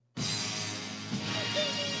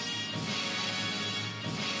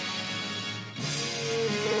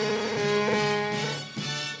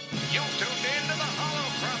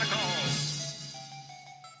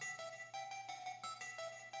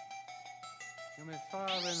You may fire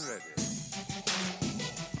when ready.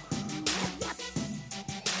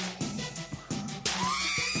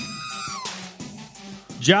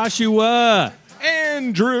 Joshua.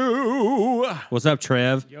 Andrew. What's up,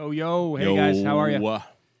 Trev? Yo. Hey, guys. How are you?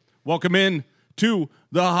 Welcome in to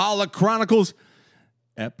the Holla Chronicles,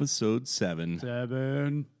 episode 7.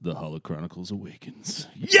 7. The Holla Chronicles Awakens.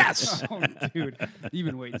 Yes! Oh, dude. You've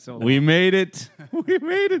been waiting so long. We made it. We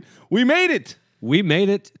made it. We made it. We made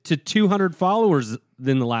it to 200 followers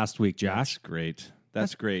in the last week, That's Josh. great.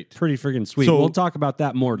 That's great. Pretty freaking sweet. So- We'll talk about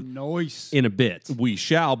that more Nice. in a bit. We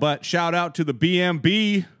shall, but shout out to the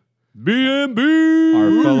BMB, BMB.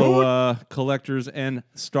 our fellow collectors and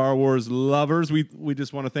Star Wars lovers. We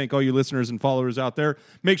just want to thank all you listeners and followers out there.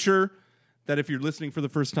 Make sure that if you're listening for the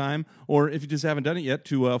first time, or if you just haven't done it yet,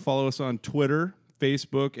 to follow us on Twitter,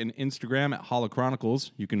 Facebook, and Instagram at Holla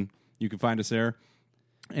Chronicles. You can find us there.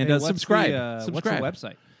 And Hey, what's subscribe. the, subscribe. What's the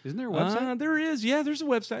website? Isn't there a website? There is. Yeah, there's a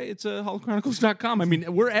website. It's hollowchronicles.com. I mean,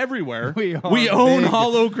 we're everywhere. We are we own big.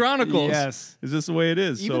 Hollow Chronicles. Yes. Is this the way it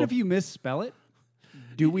is? Even So if you misspell it,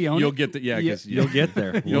 do we own you'll it? get the because You'll get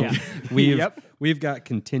there. You'll- We've got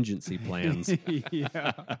contingency plans.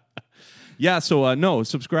 Yeah. Yeah, so no,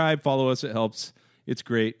 subscribe, follow us. It helps. It's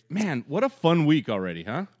great. Man, what a fun week already,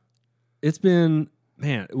 huh? It's been,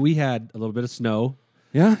 man, we had a little bit of snow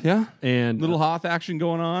Yeah. and Little Hoth action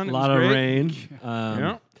going on. a lot of rain.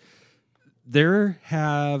 Yeah. There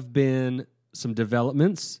have been some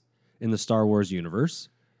developments in the Star Wars universe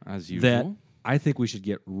As that usual. I think we should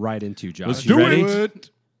get right into, Josh. Let's You do ready? it.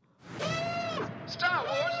 Star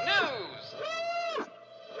Wars News!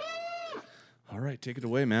 All right, take it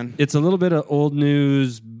away, man. It's a little bit of old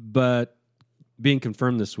news, but being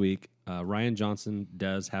confirmed this week, Ryan Johnson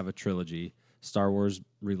does have a trilogy, Star Wars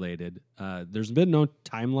related. There's been no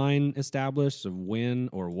timeline established of when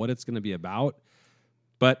or what it's going to be about,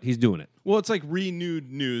 but he's doing it. Well, it's like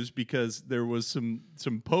renewed news because there was some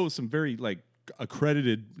posts, some very like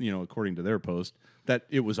accredited, according to their post, that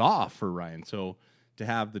it was off for Ryan. So to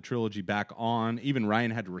have the trilogy back on, even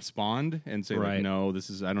Ryan had to respond and say, like, Right. no,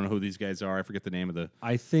 I don't know who these guys are. I forget the name of the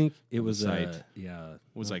I think it was site.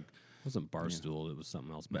 it wasn't Barstool, it was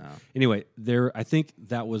something else. But No. anyway, I think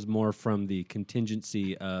that was more from the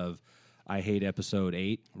contingency of I hate episode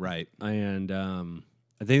 8. right. And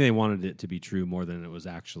I think they wanted it to be true more than it was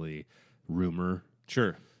actually rumor.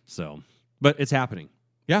 Sure. So, but it's happening.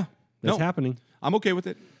 Yeah. It's No, happening. I'm okay with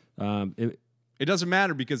it. It It doesn't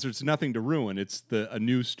matter because there's nothing to ruin. It's a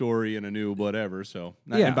new story and a new whatever. So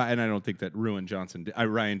Yeah. and I don't think that Ryan Johnson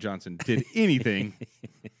did anything.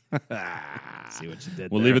 see what you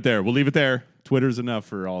did. We'll leave it there. We'll leave it there. Twitter's enough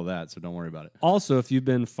for all that, so don't worry about it. Also, if you've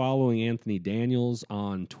been following Anthony Daniels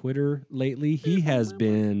on Twitter lately, he has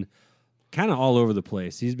been kind of all over the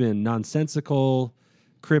place. He's been nonsensical,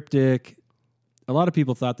 cryptic. A lot of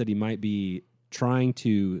people thought that he might be trying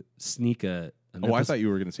to sneak an I episode. thought you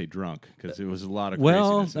were going to say drunk because it was a lot of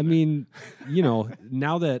Well, craziness I in there. mean,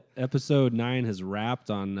 now that episode 9 has wrapped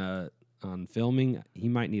on filming, he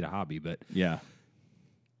might need a hobby. But yeah.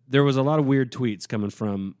 there was a lot of weird tweets coming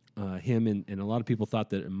from him, and a lot of people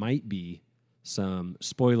thought that it might be some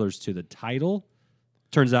spoilers to the title.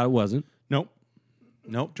 Turns out it wasn't,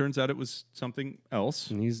 Nope. Turns out it was something else.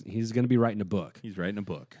 and he's going to be writing a book. He's writing a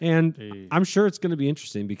book. And I'm sure it's going to be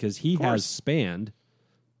interesting because he course. has spanned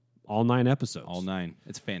all 9 episodes. All 9.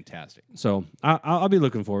 It's fantastic. So I'll be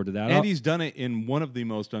looking forward to that. And he's done it in one of the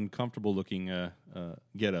most uncomfortable looking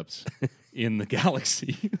get-ups in the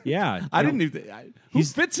galaxy. Yeah. I didn't even... Who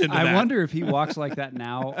fits into that? I wonder if he walks like that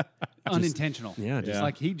now, unintentional. yeah, Just Yeah.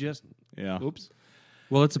 like he just, Yeah. oops.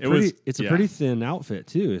 Well, it's a yeah. pretty thin outfit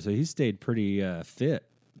too. So he stayed pretty fit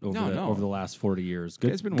over the last 40 years. Good,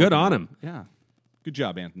 Guy's been good working on hard. him. Yeah. Good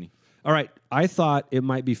job, Anthony. All right, I thought it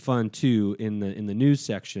might be fun too in the news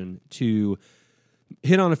section to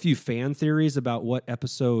hit on a few fan theories about what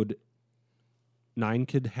episode 9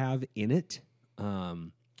 could have in it,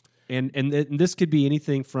 and this could be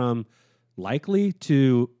anything from likely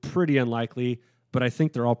to pretty unlikely, but I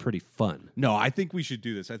think they're all pretty fun. No, I think we should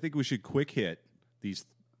do this. I think we should quick hit these.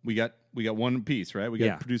 We got one apiece, right? We got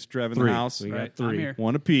Yeah. producer Trev in 3. the house. We got Right, 3. I'm here.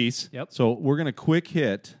 One apiece. Yep. So we're gonna quick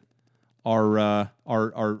hit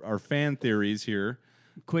our fan theories here.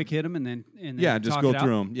 Quick hit him and then Yeah, just talk go it out.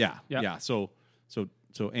 through them. Yeah, Yep. yeah. So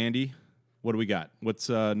Andy, what do we got? What's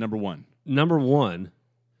number 1? Number 1.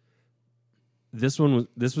 This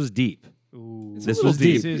was deep. Ooh. This was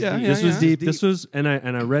deep. This is Yeah, deep. This was yeah. deep. This was, and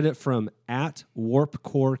I read it from at Warp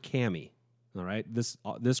Core Cami. All right, this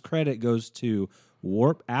credit goes to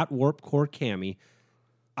Warp Core Cami.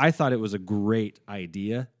 I thought it was a great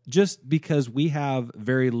idea, just because we have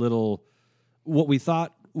very little. What we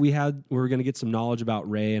thought we were going to get some knowledge about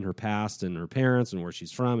Rey and her past and her parents and where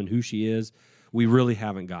she's from and who she is. We really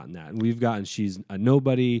haven't gotten that. And we've gotten she's a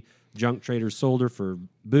nobody. Junk traders sold her for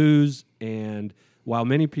booze. And while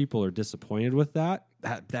many people are disappointed with that,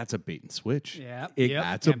 That's a bait and switch. Yeah.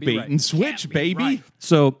 That's a bait and switch, baby.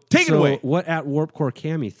 so Take it away. What at Warp Core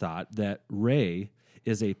Cammy thought that Rey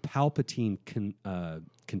is a Palpatine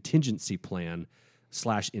contingency plan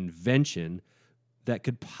 / invention that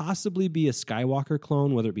could possibly be a Skywalker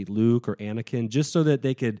clone, whether it be Luke or Anakin, just so that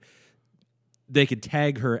they could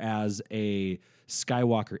tag her as a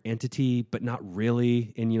Skywalker entity, but not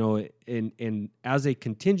really. And and as a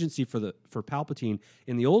contingency for Palpatine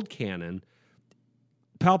in the old canon,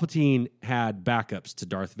 Palpatine had backups to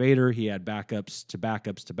Darth Vader. He had backups to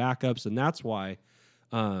backups to backups, and that's why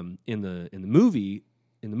in the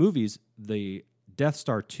movies, the Death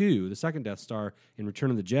Star 2, the second Death Star in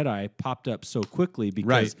Return of the Jedi, popped up so quickly because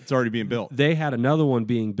Right. It's already being built. they had another one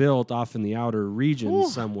being built off in the outer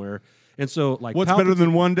regions somewhere. And so, like, What's better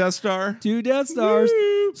than one Death Star? 2 Death Stars?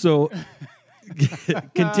 So,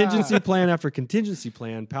 contingency plan after contingency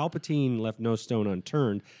plan, Palpatine left no stone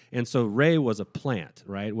unturned. And so, Rey was a plant,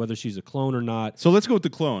 right? Whether she's a clone or not. So let's go with the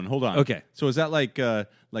clone. Hold on. Okay. So is that like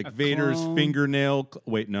Vader's clone? fingernail?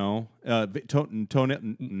 Wait, no.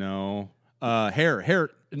 Toenail? No. Hair?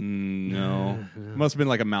 No. Must have been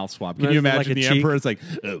like a mouth swab. Can you Imagine imagine like a the cheek. Emperor? It's like,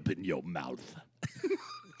 open your mouth.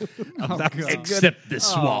 Accept Accept the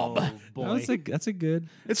swab. Oh, boy. That's a good.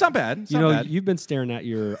 It's not bad. It's You not know, bad. you've been staring at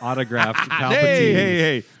your autographed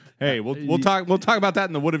Palpatine. Hey. We'll talk about that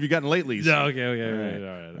in the what have you gotten lately? No, okay, all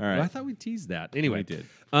right. Well, I thought we teased that. Anyway, We did.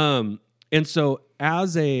 And so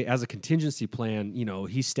as a contingency plan,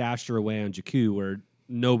 he stashed her away on Jakku where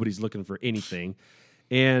nobody's looking for anything,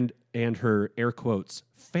 and her air quotes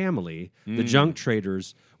family, the junk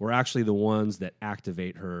traders, were actually the ones that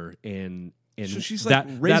activate her and So she's like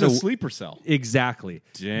Rey's sleeper cell. Exactly.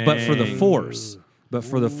 But for the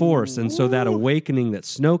Force. And so that awakening that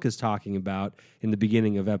Snoke is talking about in the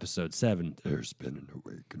beginning of Episode 7, there's been an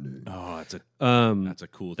awakening. Oh, that's a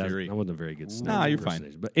cool That theory. wasn't a very good Snoke Nah, you're fine.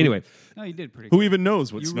 impersonation. But anyway, No, you did pretty Who good. even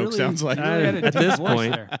knows what You Snoke really- sounds like? you really had a at deep this voice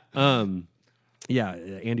point, there. yeah,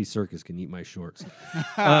 Andy Serkis can eat my shorts.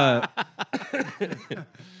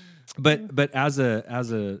 But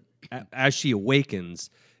as she awakens,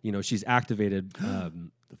 she's activated. The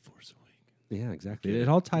Force Awakens. Yeah, exactly. It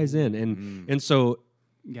all ties in, and so,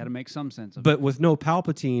 You got to make some sense of it. but with no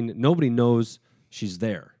Palpatine, nobody knows she's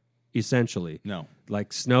there. Essentially, No.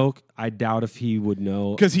 Like Snoke, I doubt if he would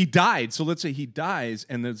know. Because he died. So let's say he dies,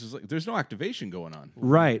 and there's no activation going on.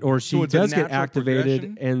 Right, or she So it's a does get natural activated,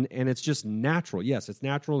 progression? and it's just natural. Yes, it's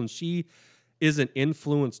natural, and she isn't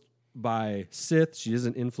influenced by Sith. She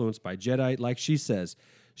isn't influenced by Jedi. Like she says,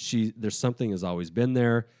 there's something has always been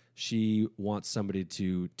there. She wants somebody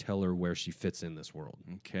to tell her where she fits in this world.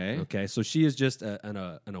 Okay. Okay, so she is just an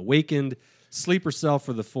awakened sleeper cell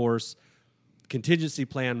for the Force, contingency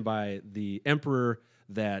plan by the Emperor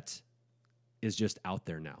that is just out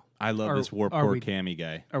there now. I love this Warp are Core we- Cammy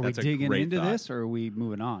guy. Are That's a we digging great into thought. this, or are we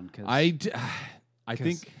moving on? 'Cause- I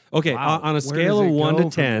think Okay, Wow. on a Where scale does of it 1 go to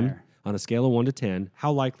from 10, there? on a scale of 1 to 10,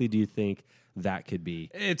 how likely do you think that could be?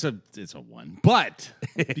 it's a 1, but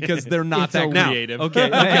because they're not It's a that now, creative. Okay.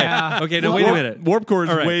 No, wait a minute. Warp Core is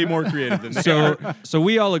All right. way more creative than that. So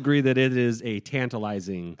we all agree that it is a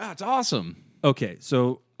tantalizing. It's awesome. Okay,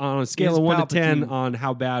 so on a scale Is of 1 to 10 Palpatine- on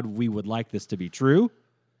how bad we would like this to be true,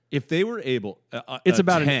 If they were able, It's a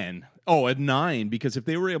about an- 10. A 9, because if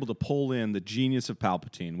they were able to pull in the genius of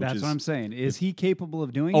Palpatine, which That's is what I'm saying. Is he capable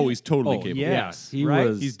of doing it? oh, he's totally capable. yes. he right?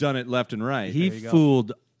 was. He's done it left and right. He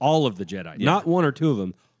fooled all of the Jedi, not one or two of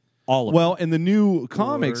them, all of Well, them. and the new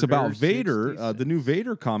comics about Order Vader, 66. the new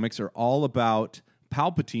Vader comics are all about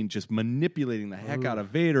Palpatine just manipulating the heck out of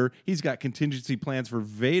Vader. He's got contingency plans for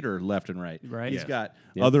Vader left and right. Right. He's Yes. got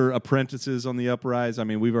other apprentices on the uprise. I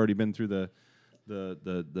mean, we've already been through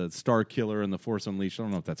the Star Killer and the Force Unleashed. I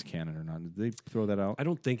don't know if that's canon or not. Did they throw that out? I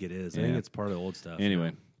don't think it is. I Yeah. think it's part of the old stuff.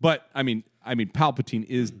 Anyway, but I mean, Palpatine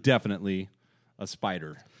is definitely a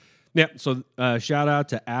spider. Yeah, so shout out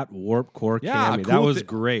to at Warp Core Yeah, Cammy. cool That was thi-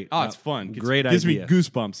 great. Oh, it's fun. Great Gives idea. me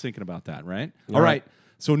goosebumps thinking about that. Right. All All right. right.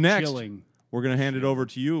 So next, Chilling. we're gonna hand it over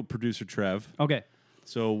to you, producer Trev. Okay.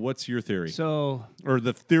 So what's your theory, So or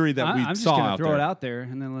the theory that we I'm just saw going to out throw there? it out there,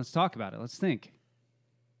 and then let's talk about it. Let's think.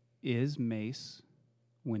 Is Mace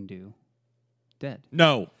Windu dead?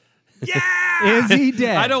 No. Is he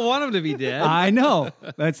dead? I don't want him to be dead. I know.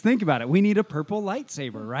 Let's think about it. We need a purple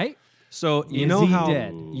lightsaber, right? So you Is know he how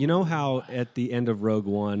dead? you know how at the end of Rogue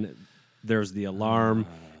One, there's the alarm,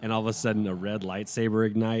 and all of a sudden a red lightsaber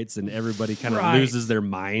ignites, and everybody kind of Right. loses their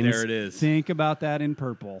minds. There it is. Think about that in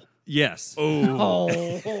purple. Yes.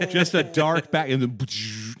 Oh, just a dark back, and then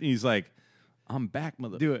he's like, "I'm back,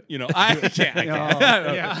 mother." Do it. You know, I can't. I can't.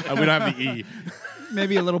 yeah. We don't have the E.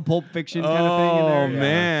 Maybe a little Pulp Fiction kind of thing in there. Oh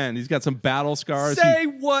man, he's got some battle scars. Say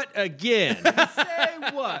what again? Say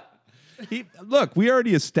what? Look, we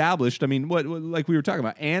already established. I mean, what like we were talking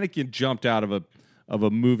about? Anakin jumped out of a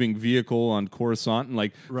moving vehicle on Coruscant and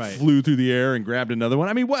like Right. flew through the air and grabbed another one.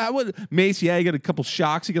 I mean, what Mace? Yeah, he got a couple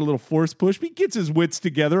shocks. He got a little force push. But he gets his wits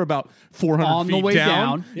together about 400 On the feet way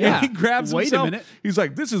down. and Yeah. he grabs Wait a himself. minute. He's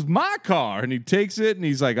like, "This is my car," and he takes it and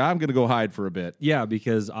he's like, "I'm going to go hide for a bit." Yeah,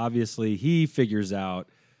 because obviously he figures out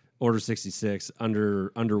Order 66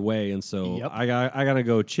 underway, and so Yep. I gotta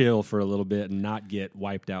go chill for a little bit and not get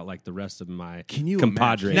wiped out like the rest of my Can you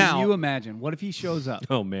compadres. imagine? Now- Can you imagine? What if he shows up?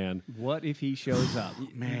 Oh man, What if he shows up?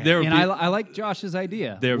 there would And be, I like Josh's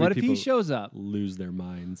idea. There would What be if he people- shows up? lose their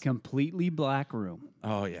minds. Completely black room,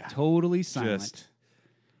 Oh yeah, totally silent, just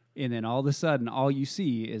and then all of a sudden, all you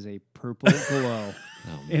see is a purple glow.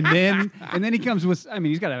 And then he comes with. I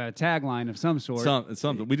mean, he's got to have a tagline of some sort.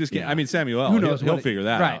 something. We just can't. Yeah. I mean, Samuel, Who knows he'll what it- figure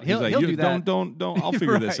that right. out. He'll- He's like, he'll "You do that." Don't. I'll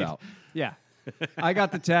figure this Right. out. Yeah, I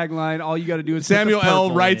got the tagline. All you got to do is put the Samuel L.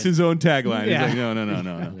 purple writes in. his own tagline. Yeah. He's like,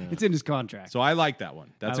 no. It's in his contract. So I like that one.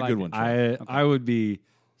 That's I a good like one. it. Troy. I would be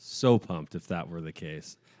so pumped if that were the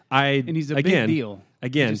case. And he's a again, big deal.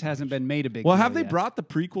 Again, He just hasn't been made a big Well, deal have they yet. brought the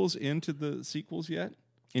prequels into the sequels yet?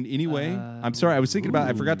 In any way? I'm sorry. I was thinking about.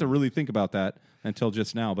 I forgot to really think about that until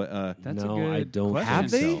just now. But That's no, a good I don't question. think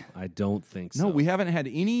Have they? so. I don't think so. no, we haven't had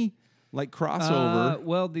any like crossover.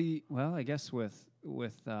 Well, I guess with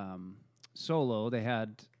Solo they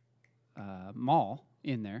had Maul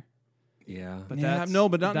in there, Yeah, but Yeah, that's no,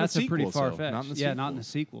 but not in the that's a pretty sequels, though. far Not fetched. in the Yeah, not in the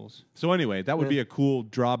sequels. So anyway, that would be a cool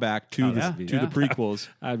drawback to Oh, the that'd be- to the prequels.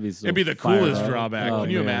 I'd be so. It'd be the fired coolest up. drawback. Oh, Can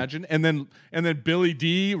you man. imagine? And then Billy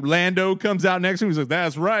D. Lando comes out next to him. He's like,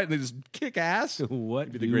 "That's right," and they just kick ass.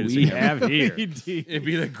 What the do greatest we thing ever. have here? It'd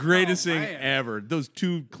be the greatest thing man. ever. Those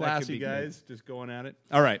two classy be good. guys just going at it.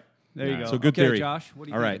 All right. There you go. So good okay, theory. Josh. What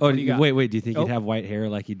do you All think? right. Oh, What do you got? wait. Do you think Oh. he'd have white hair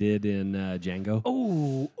like he did in Django?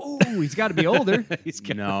 Oh, he's got to be older. No, He's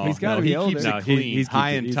gotta no, be he older. keeps No, it he- clean, he's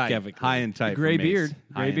high keeping- and he's tight, kept it high clean. and tight. Gray for Mace. beard,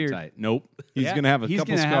 High gray and beard. tight. Nope. He's Yeah, gonna have a he's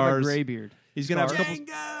couple gonna have scars. a gray beard. He's gonna have a couple. Scars.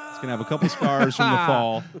 He's gonna have a couple scars from the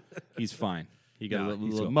fall. He's fine. He got No, a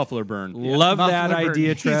he's little cool. muffler burn, Love that Muffler burn.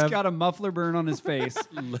 idea, Trev. He's got a muffler burn on his face,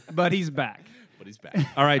 but he's back. but he's back.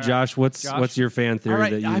 All right, Josh. What's Josh? your fan theory? All right,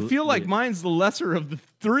 that you, I feel like mine's the lesser of the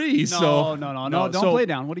three. so No, don't so- play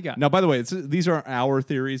down. What do you got? Now, by the way, these are our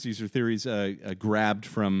theories. These are theories grabbed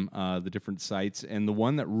from the different sites, and the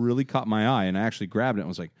one that really caught my eye, and I actually grabbed it and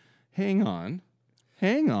was like, "Hang on,"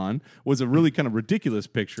 was a really kind of ridiculous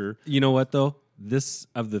picture. You know what though? This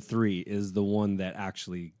of the three is the one that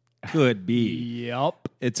actually could be. Yep.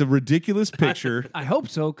 It's a ridiculous picture. I hope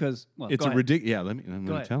so because It's a ridiculous. Yeah, I'm going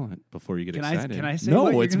to ahead. tell it before you get Can I- excited. can I say No,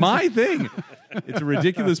 what you're it's gonna my thing. It's a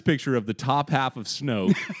ridiculous picture of the top half of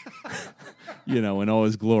Snoke, in all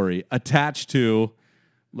his glory, attached to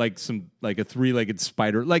like a three-legged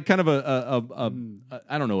spider, like kind of a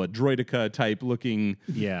I don't know, a droideka type looking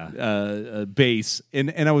Yeah. base, and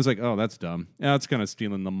I was like, oh, that's dumb. Now it's kind of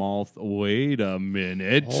stealing the mouth. Wait a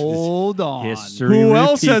minute. Hold on. History Who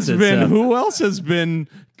else repeats has been? itself. Who else has been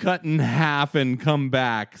cut in half and come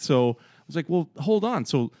back? So I was like, well, hold on.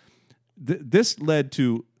 So this led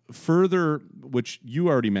to further, which you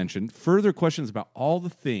already mentioned, further questions about all the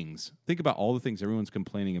things. Think about all the things everyone's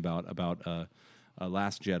complaining about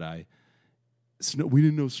Last Jedi. We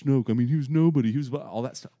didn't know Snoke. I mean, he was nobody. He was all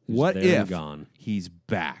that stuff. What there and if gone. he's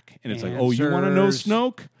back? And it's like, oh, you want to know Answers.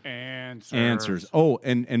 Snoke? Answers. Answers. Oh,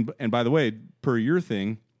 and by the way, per your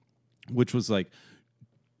thing, which was like,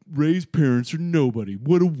 Rey's parents are nobody.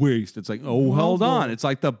 What a waste. It's like, oh, hold on. It's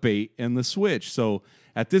like the bait and the switch. So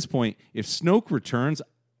at this point, if Snoke returns,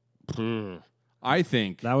 I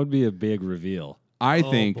think That would be a big reveal.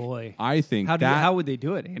 boy. I think How would they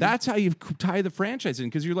do it, Andy? that's how you tie the franchise in,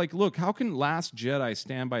 because you're like, look, how can Last Jedi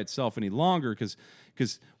stand by itself any longer?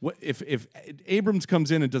 Because what if Abrams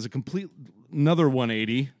comes in and does another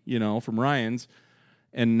 180, from Ryan's,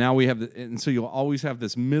 and now we have and so you'll always have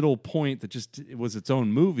this middle point that just it was its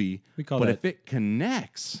own movie. We call but that- if it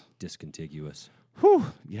connects, Discontiguous. whew,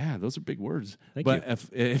 yeah, those are big words. Thank but you.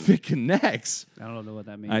 if it connects. I don't know what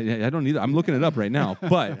that means. I don't either. I'm looking it up right now.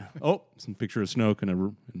 But some picture of Snoke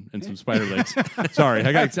and some spider legs. Sorry,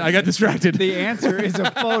 I got distracted. the answer is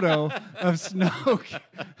a photo of Snoke.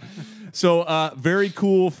 So very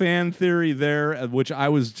cool fan theory there, which I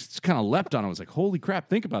was just kind of leapt on. I was like, holy crap!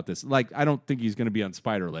 Think about this. Like, I don't think he's going to be on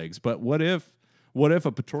spider legs, but what if What if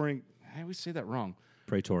a Praetorian? I always say that wrong.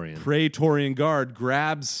 Praetorian. Praetorian guard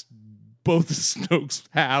grabs both the Snoke's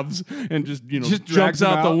halves and just Just jumps drags them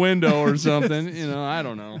out the out. window or something. I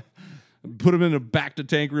don't know. Put him in a back to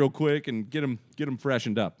tank real quick and get him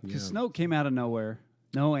freshened up. Because Snoke came out of nowhere.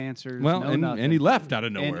 No answers. Well, no and nothing. he left out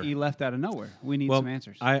of nowhere. And he left out of nowhere. We need Well, some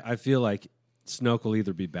answers. I feel like Snoke will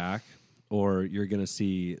either be back or you're going to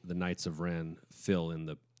see the Knights of Ren fill in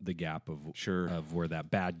the gap of of where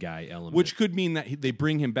that bad guy element. Which could mean that they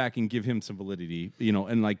bring him back and give him some validity,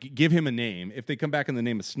 and like give him a name. If they come back in the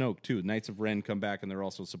name of Snoke too, Knights of Ren come back and they're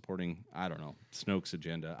also supporting, I don't know, Snoke's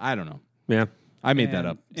agenda. I don't know. yeah. I made that And-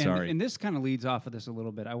 up. and- Sorry. And this kind of leads off of this a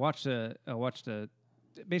little bit. I watched a.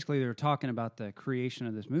 Basically, they were talking about the creation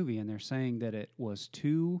of this movie, and they're saying that it was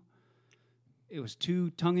too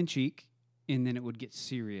tongue in cheek, and then it would get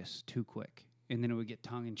serious too quick, and then it would get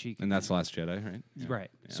tongue in cheek. and that's Last Jedi, right? Yeah. right.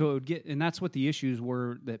 So it would get, and that's what the issues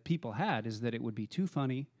were that people had, is that it would be too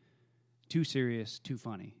funny, too serious, too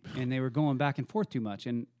funny, and they were going back and forth too much.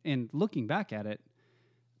 And looking back at it,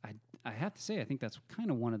 I have to say I think that's kind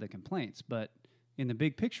of one of the complaints. But in the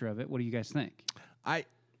big picture of it, what do you guys think?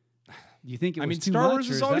 Do you think it was I mean, too Star much, Wars or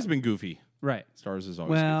has is always that- been goofy. right? Star Wars is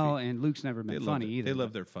always Well, goofy. and Luke's never been funny either. They love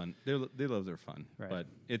but- their fun. They love their fun. Right. But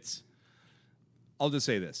it's. I'll just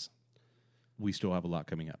say this: we still have a lot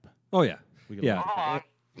coming up. Oh, yeah. We got a Yeah.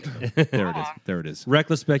 lot. There it is.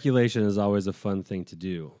 Reckless speculation is always a fun thing to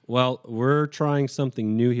do. Well, we're trying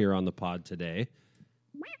something new here on the pod today.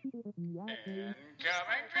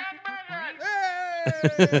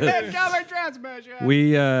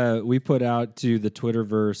 We put out to the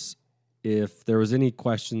Twitterverse if there was any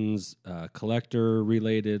questions, collector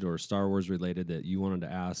related or Star Wars related, that you wanted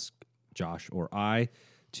to ask Josh or I,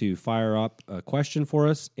 to fire up a question for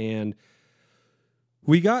us. And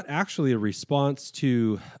we got actually a response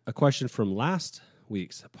to a question from last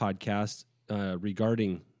week's podcast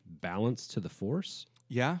regarding balance to the Force.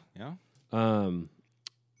 Yeah.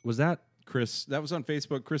 Was that Chris, that was on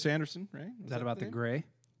Facebook. Chris Anderson, right? Is that about the gray?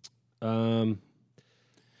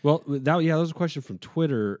 well, that was a question from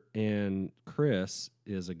Twitter, and Chris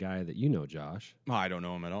is a guy that you know, Josh. Oh, I don't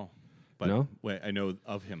know him at all. But No? wait, I know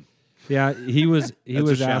of him. Yeah, he was That's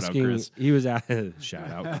a shout out, asking. Chris. He was shout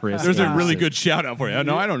out, Chris. There's a really Anderson. good shout out for you.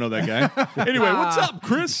 No, I don't know that guy. Anyway, what's up,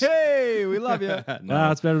 Chris? Hey, we love you.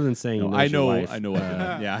 Well, it's better than saying No, he I knows your know wife.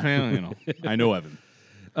 Evan. Yeah, I know Evan.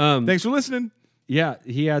 Thanks for listening. Yeah,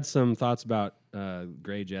 he had some thoughts about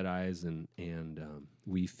Gray Jedis, and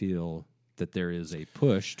we feel that there is a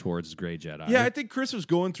push towards Gray Jedi. Yeah, I think Chris was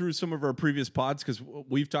going through some of our previous pods because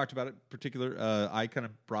we've talked about it. Particular, I kind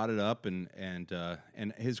of brought it up, and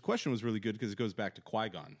his question was really good because it goes back to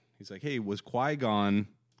Qui-Gon. He's like, "Hey, was Qui-Gon?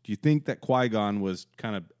 Do you think that Qui-Gon was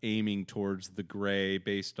kind of aiming towards the Gray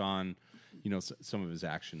based on, some of his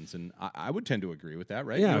actions?" And I would tend to agree with that,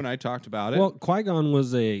 right? Yeah. You and I talked about it. Well, Qui-Gon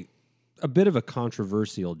was a bit of a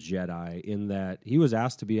controversial Jedi in that he was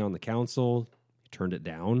asked to be on the council. He turned it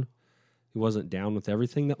down. He wasn't down with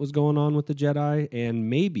everything that was going on with the Jedi, and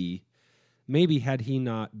maybe had he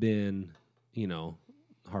not been,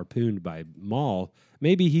 harpooned by Maul,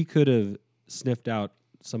 maybe he could have sniffed out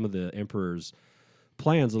some of the Emperor's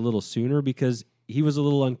plans a little sooner, because he was a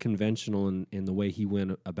little unconventional in the way he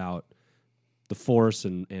went about the Force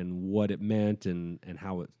and what it meant and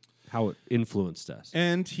how it influenced us.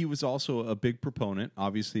 And he was also a big proponent,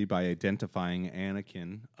 obviously, by identifying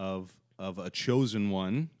Anakin of a chosen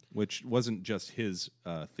one, which wasn't just his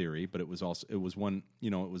theory, but it was one.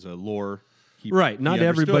 It was a lore. Right. Not he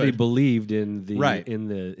everybody understood. believed in the Right. in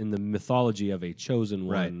the mythology of a chosen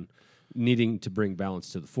Right. one needing to bring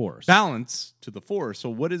balance to the Force. Balance to the Force. So,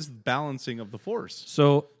 what is balancing of the Force?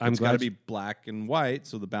 So I'm It's got to glad be black and white.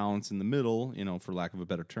 So the balance in the middle, for lack of a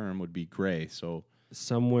better term, would be gray. So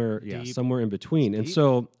somewhere in between. And Deep.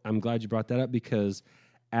 so I'm glad you brought that up, because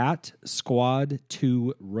at Squad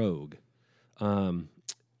 2 Rogue,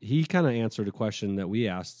 he kind of answered a question that we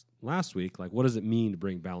asked last week, like, what does it mean to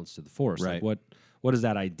bring balance to the Force? Right. Like, what does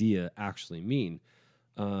that idea actually mean?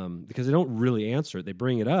 Because they don't really answer it. They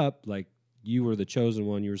bring it up like, you were the chosen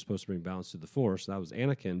one, you were supposed to bring balance to the Force. That was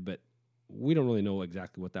Anakin, but we don't really know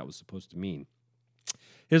exactly what that was supposed to mean.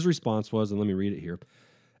 His response was, and let me read it here: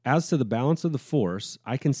 as to the balance of the Force,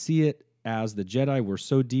 I can see it as the Jedi were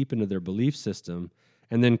so deep into their belief system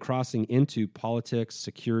and then crossing into politics,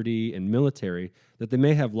 security, and military that they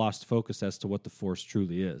may have lost focus as to what the Force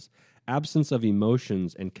truly is. Absence of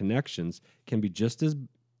emotions and connections can be just as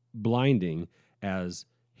blinding as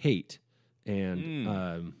hate.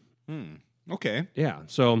 And okay. yeah,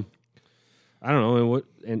 so I don't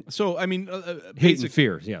know. So I mean, Hate basic- and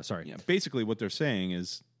fear. Yeah, sorry. Yeah, basically what they're saying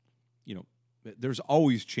is, there's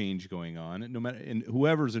always change going on, no matter, and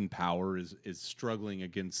whoever's in power is struggling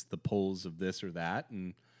against the pulls of this or that,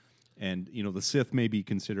 and you know, the Sith may be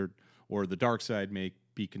considered, or the dark side may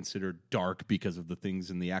be considered dark because of the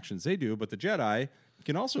things and the actions they do, but the Jedi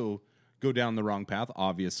can also go down the wrong path,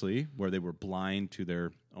 obviously, where they were blind to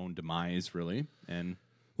their own demise, really. And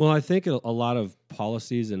Well, I think a lot of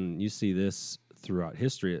policies, and you see this throughout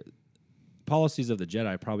history, policies of the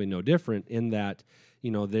Jedi are probably no different in that,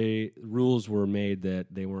 you know, rules were made that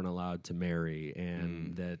they weren't allowed to marry,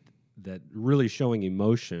 and that really showing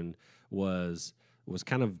emotion was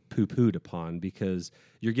kind of poo-pooed upon because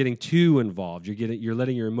you're getting too involved. You're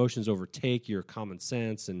letting your emotions overtake your common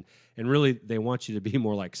sense, and really they want you to be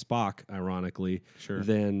more like Spock, ironically,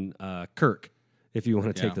 than Kirk. If you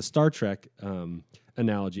want to take the Star Trek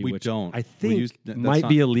analogy, we which don't. I think that's might not-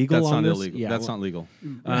 be illegal. That's on not this. illegal. Yeah, That's well, not legal.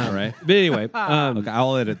 All right. But anyway, Okay,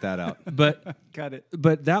 I'll edit that out. but Cut it.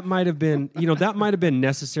 but that might have been, that might have been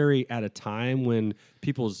necessary at a time when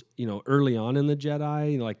people's, early on in the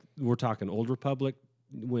Jedi, like we're talking Old Republic,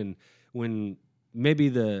 when maybe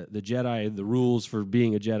the Jedi, the rules for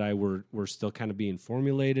being a Jedi were still kind of being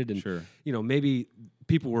formulated, and Sure. Maybe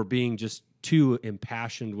people were being just too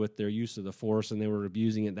impassioned with their use of the Force, and they were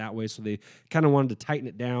abusing it that way. So they kind of wanted to tighten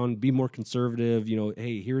it down, be more conservative.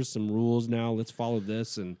 Hey, here's some rules now. Let's follow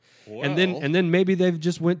this, and then maybe they've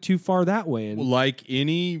just went too far that way. And Like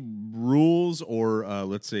any rules or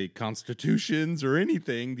let's say constitutions or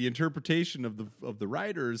anything, the interpretation of the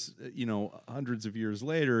writers, hundreds of years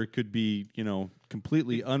later, could be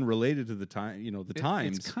completely unrelated to the time. The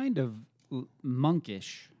times. It's kind of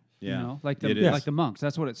monkish. Yeah. Like It is. like the monks.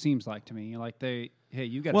 That's what it seems like to me. Like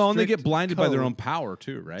you got Well, and they get blinded by their own power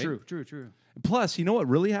too, right? True. Plus, you know what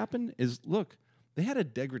really happened is, look, they had a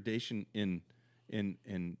degradation in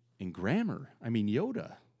grammar. I mean,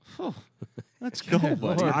 Yoda. Oh, let's go,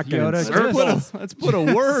 buddy. Talking in Yoda circles. Let's put a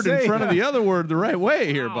word in Say front of that. the other word the right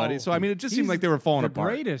way here, buddy. So I mean, it just seemed He's like they were falling the apart.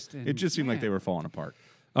 greatest, and It just seemed like man. they were falling apart.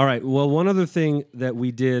 All right. Well, one other thing that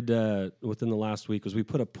we did within the last week was we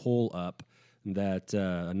put a poll up that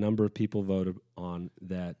a number of people voted on,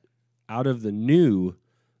 that out of the new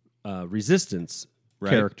Resistance Right.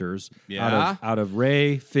 characters, Yeah. out of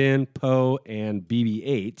Rey, Finn, Poe, and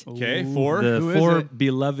BB-8, Okay, four. the Who is four it?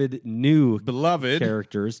 beloved new Beloved.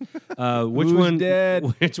 characters, which Who's one? dead?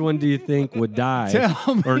 Which one do you think would die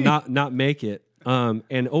Tell me. or not make it? And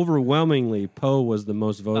overwhelmingly, Poe was the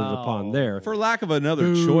most voted upon there. For lack of another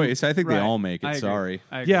Boo. choice, I think they Right. all make it. I agree. Sorry.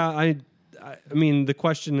 I agree. Yeah, I mean, the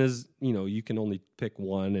question is, you can only pick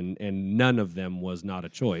one, and none of them was not a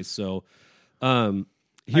choice. So,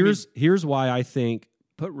 here's why I think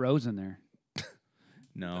Put Rose in there.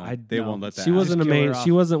 No, I- they no, won't let that. she wasn't a Just kill main. her off.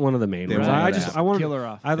 She wasn't one of the main They ones. won't I let just that. I wanted. Kill her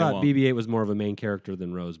off. I thought won't. BB-8 was more of a main character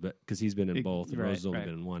than Rose, but because he's been in both, and right, Rose has only right.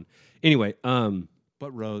 been in one. Anyway,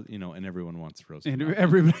 But Rose, and everyone wants Rose. And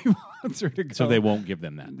everybody wants her to go. So they won't give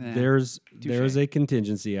them that. Nah. there's Touche. a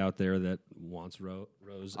contingency out there that wants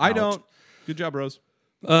Rose. I out. don't. Good job, Rose.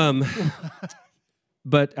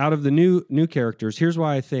 But out of the new characters, here's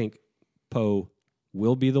why I think Poe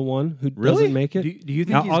will be the one who Really? doesn't make it. Do you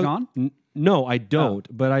think he's gone? No, I don't.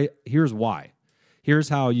 But here's why. Here's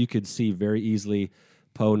how you could see very easily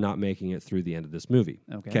Poe not making it through the end of this movie.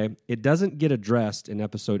 Okay. It doesn't get addressed in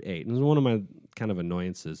Episode 8, and it's one of my kind of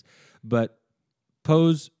annoyances. But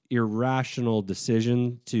Poe's irrational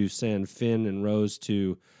decision to send Finn and Rose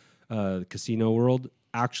to the casino world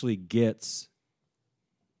actually gets,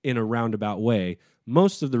 in a roundabout way,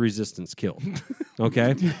 most of the Resistance killed.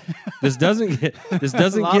 Okay, this doesn't get lot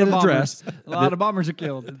of bombers. addressed. A lot of bombers are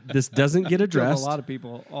killed. This doesn't get Killed addressed. a lot of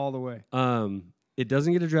people all the way. It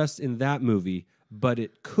doesn't get addressed in that movie, but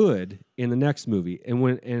it could in the next movie.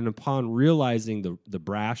 And upon realizing the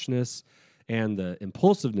brashness and the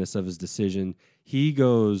impulsiveness of his decision, he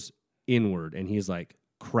goes inward and he's like,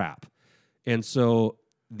 crap. And so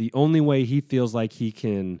the only way he feels like he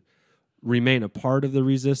can remain a part of the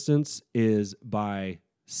Resistance is by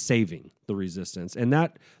saving the Resistance. And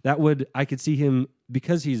that would, I could see him,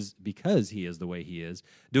 because he is the way he is,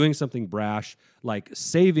 doing something brash, like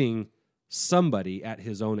saving somebody at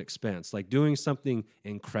his own expense, like doing something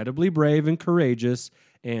incredibly brave and courageous,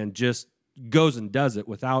 and just goes and does it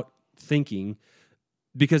without thinking,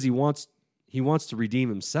 because he wants to redeem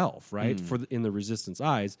himself, right? In the Resistance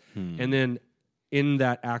eyes. And then in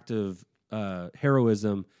that act of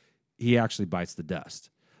heroism, he actually bites the dust.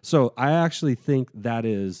 So I actually think that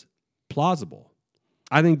is plausible.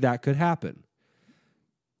 I think that could happen.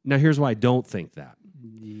 Now, here's why I don't think that.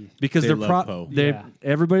 Because They they're love Poe. Yeah.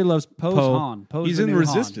 everybody loves Poe's Poe. Han. Poe's He's the in new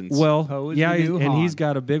Han. Resistance. Well, Poe is yeah, the new and he's Han.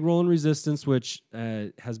 got a big role in Resistance, which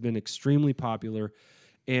has been extremely popular.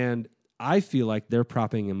 And I feel like they're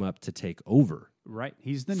propping him up to take over Right.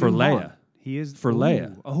 He's the For new Leia. Han. He is for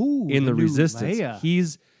Leia Oh, in the new Resistance. Leia.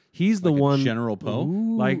 He's the Like a one. General Poe.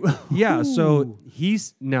 Ooh. Like, yeah, so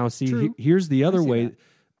he's now see True. here's the other see way that.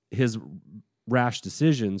 his rash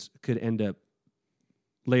decisions could end up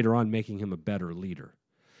later on making him a better leader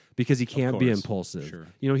because he can't be course. impulsive. Sure.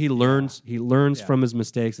 You know, he learns Yeah. from his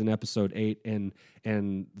mistakes in episode 8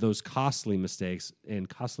 and those costly mistakes, and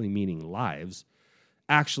costly meaning lives,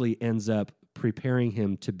 actually ends up preparing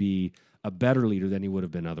him to be a better leader than he would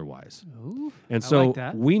have been otherwise. Ooh, And I so like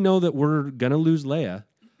that. we know that we're going to lose Leia.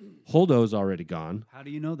 Holdo's already gone. How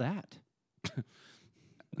do you know that?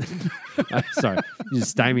 Sorry, you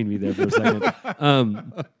just stymied me there for a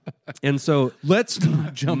second. And so Let's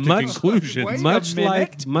not jump to Much- conclusions. Wait. much a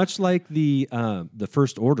minute. like the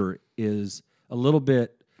First Order is a little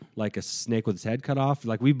bit like a snake with its head cut off.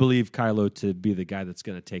 Like we believe Kylo to be the guy that's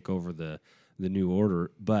going to take over the new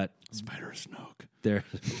order, but Spider Snoke. there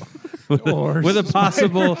with a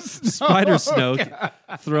possible Spider Snoke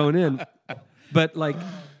thrown in. But like,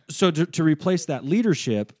 so to replace that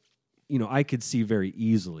leadership, you know, I could see very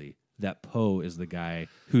easily that Poe is the guy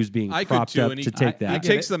who's being I could propped too, up and he- to take He that. get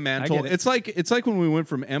takes it. the I mantle. get it. It's like when we went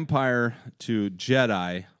from Empire to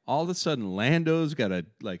Jedi. All of a sudden, Lando's got a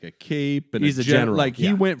cape and He's a jet- general, Like yeah.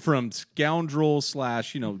 he went from scoundrel /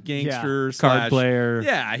 gangster Card slash- player.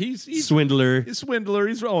 Yeah, he's Swindler. He's swindler.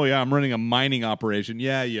 He's I'm running a mining operation.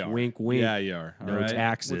 Yeah, you are. Wink, wink. Yeah, you are. All No right?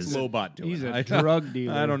 taxes. What's Lobot doing? He's a I- drug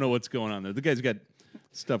dealer. I don't know what's going on there. The guy's got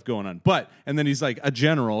stuff going on. And then he's like a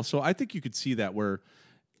general. So I think you could see that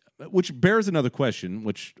which bears another question,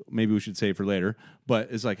 which maybe we should save for later,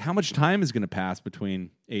 but is like how much time is going to pass between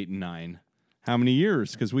 8 and 9? How many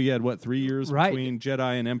years? Because we had 3 years Right. between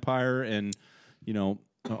Jedi and Empire, and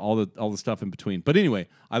all the stuff in between. But anyway,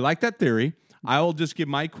 I like that theory. I will just give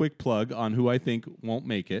my quick plug on who I think won't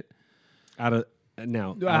make it. Out of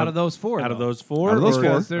those four. out of though. those four, Out of those or- four.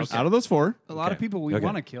 Because there's- Out of those four. A lot of Okay. people we Okay.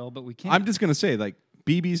 want to kill, but we can't. I'm just gonna say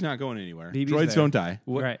BB's not going anywhere. BB's Droids there. don't die.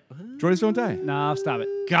 right. Droids don't die. No, stop it.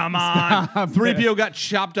 Come on. 3PO got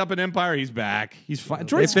chopped up in Empire. He's back. He's fine.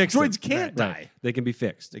 Droids fixed him. can't die. Right. They can be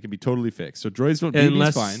fixed They can be totally fixed. So droids don't.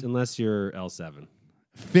 BB's fine. unless you're L7.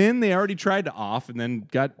 Finn, they already tried to off and then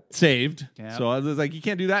got saved. Yeah. So I was like, you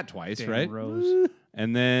can't do that twice, Damn right? Rose.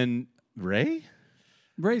 And then Ray.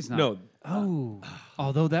 Ray's not. No, Oh,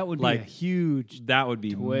 although that would be Like- a huge, that would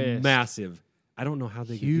be Twist. massive. I don't know how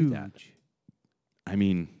they could do huge. that. I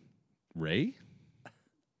mean, Ray.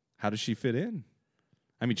 How does she fit in?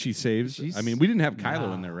 I mean, she saves. She's- I mean, we didn't have Kylo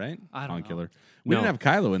Nah. in there, right? I don't Han know. Killer. We No. didn't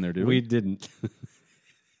have Kylo in there, did we? We didn't.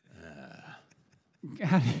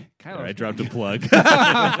 Kylo. I dropped a plug.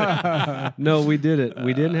 No, we didn't.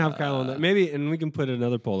 We didn't have Kyle on that. Maybe, and we can put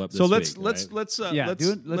another poll up. This So let's week, let's right? let's Yeah, let's,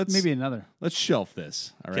 do it. Let's maybe another. let's shelf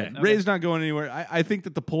this. All right, Okay. Ray's not going anywhere. I think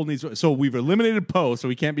that the poll needs. So we've eliminated Poe, so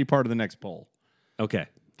he can't be part of the next poll. Okay.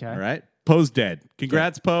 Okay. All right, Poe's dead.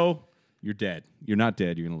 Congrats, Poe. You're dead. You're not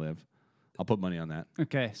dead. You're gonna live. I'll put money on that.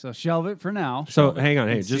 Okay, so shelve it for now. So hang on.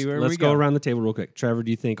 Hey, and see just where let's we go go. around the table real quick. Trevor,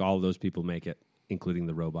 do you think all of those people make it, including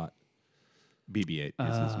the robot? BB-8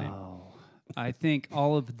 is his name. I think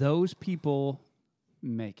all of those people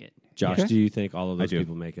make it. Josh, Okay. do you think all of I those do.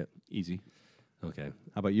 people make it? Easy. Okay.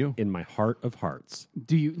 How about you? In my heart of hearts.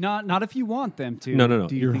 Do you not if you want them to? No, no, no.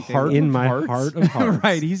 Do you Your think they heart will? in my heart of hearts.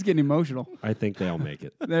 right, he's getting emotional. I think they all make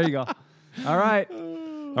it. There you go. All right.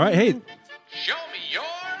 All right. Hey. Show me your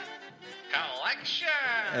collection.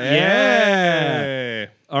 Hey.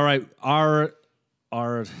 All right. Our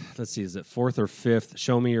let's see, is it 4th or 5th?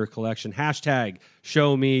 Show me your collection. Hashtag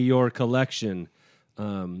show me your collection.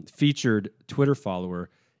 Featured Twitter follower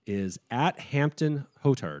is at Hampton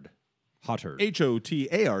Hotard. Hotard.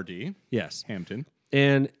 Hotard. Yes. Hampton.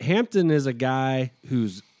 And Hampton is a guy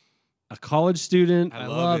who's a college student I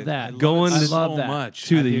love that. Going I to- love so that. much.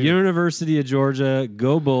 to I the do. University of Georgia.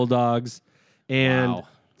 Go Bulldogs. And Wow.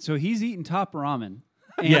 So he's eating top ramen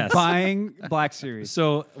and Yes. buying Black Series.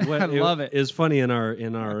 so what I love it. is funny in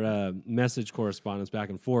our message correspondence back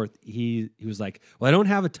and forth. He was like, "Well, I don't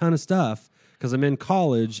have a ton of stuff because I'm in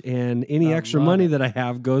college, and any extra love money it. that I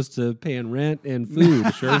have goes to paying rent and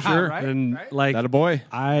food." Sure. Right, And right. like That a boy.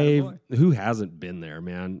 who hasn't been there,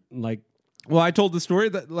 man? Like Well, I told the story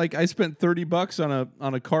that like I spent $30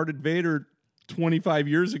 on a carded Vader 25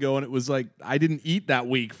 years ago, and it was like I didn't eat that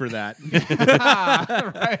week for that.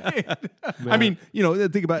 right. I mean,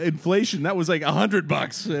 think about inflation. That was like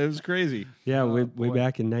 $100. It was crazy. yeah, way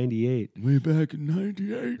back in '98. Way back in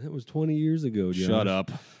 '98. That was 20 years ago. Josh. Shut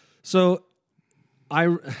up. So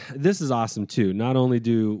this is awesome too. Not only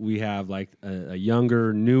do we have like a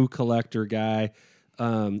younger, new collector guy,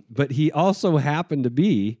 but he also happened to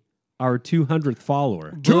be our 200th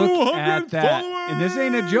follower. Look 200 at that. And this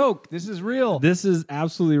ain't a joke. This is real. This is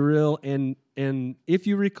absolutely real. And if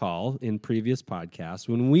you recall in previous podcasts,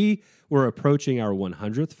 when we were approaching our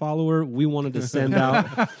 100th follower, we wanted to send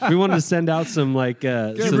out some like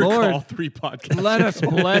You some, Lord. recall 3 podcasts. Let us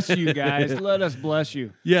bless you guys. Let us bless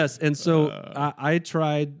you. yes. And so I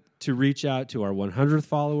tried to reach out to our 100th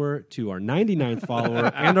follower, to our 99th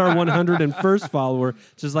follower, and our 101st follower,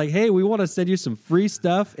 just like, hey, we want to send you some free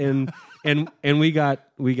stuff, and we got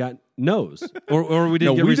no's, or we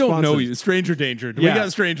didn't No, get we don't responses. know you. Stranger danger. We Yeah.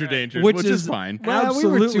 got stranger danger, Which which is is fine. Well, we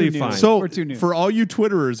were absolutely too new. fine. So, We're too new. for all you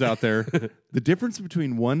Twitterers out there, the difference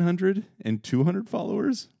between 100 and 200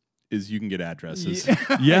 followers is you can get addresses.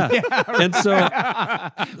 yeah. And so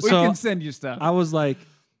We can send you stuff. I was like,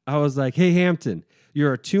 hey, Hampton, you're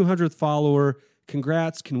our 200th follower.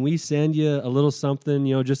 Congrats. Can we send you a little something,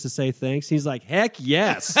 just to say thanks? He's like, heck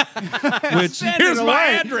yes. Which Here's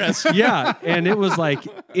my address. yeah. And it was like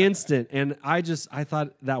instant. And I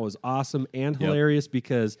thought that was awesome and hilarious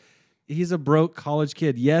because he's a broke college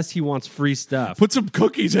kid. Yes, he wants free stuff. Put some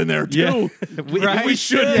cookies in there, too. Yeah. We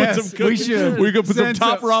should Yes, put some cookies. we should. We could put some Send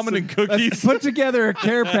top some- ramen and cookies. Let's put together a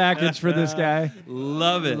care package for this guy.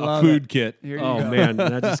 Love it. Love Food kit. Here you Oh, go. man.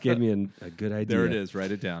 That just gave me a good idea. There it is.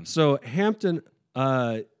 Write it down. So Hampton,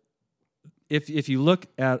 if you look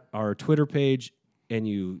at our Twitter page and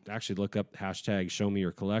you actually look up hashtag Show Me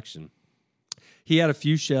Your Collection, he had a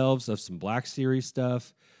few shelves of some Black Series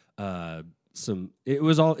stuff. It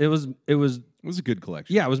was It was a good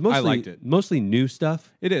collection. yeah, it was mostly I liked it. mostly new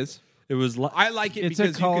stuff. It is. It was I like it It's a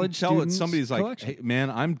because you can college tell that student's somebody's like, collection. hey, man,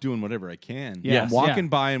 I'm doing whatever I can. Yes. I'm walking Yeah.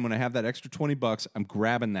 by, and when I have that extra $20, I'm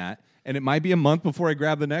grabbing that. And it might be a month before I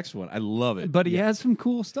grab the next one. I love it. But he has some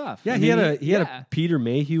cool stuff. yeah, I he had mean, a Peter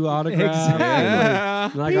Mayhew autograph. Exactly. Yeah.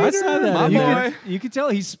 Like I saw that. my in You there. boy. could, you could tell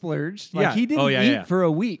he splurged. Like Yeah. he didn't Oh, yeah, eat yeah. for a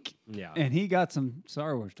week. Yeah. And he got some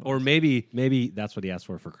Star Wars toys. Or maybe that's what he asked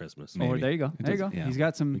for Christmas. Or there you go. There you go. yeah. He's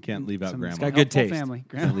got some. We can't leave out some Grandma. He's got good helpful taste. Family.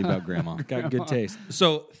 Can't leave out Grandma. Got good taste.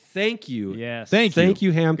 So thank you. Yes. Thank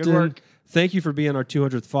you, Hampton. Good work. Thank you for being our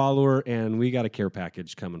 200th follower, and we got a care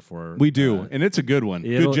package coming for. We do, and it's a good one.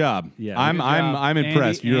 it'll- Good job. yeah. I'm Good I'm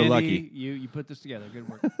impressed. Andy, You're Andy, lucky. You put this together. Good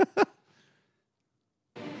work.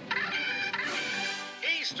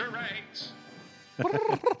 Easter eggs.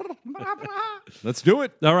 Let's do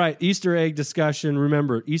it. All right, Easter egg discussion.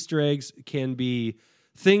 Remember, Easter eggs can be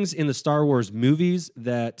things in the Star Wars movies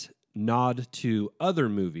that nod to other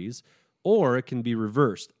movies, or it can be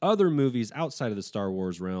reversed. Other movies outside of the Star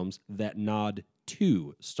Wars realms that nod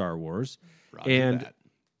to Star Wars. Roger and that.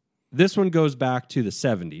 this one goes back to the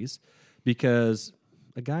 70s because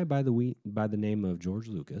a guy by the name of George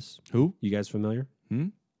Lucas. Who? You guys familiar?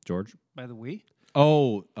 George? By the way.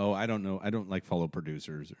 Oh, I don't know. I don't like follow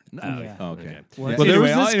producers. No. Yeah. Oh, okay. Well, Well, there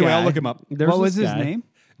was anyway, this I'll guy. look him up. There's What was this his guy, name?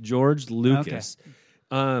 George Lucas.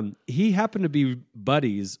 He happened to be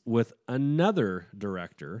buddies with another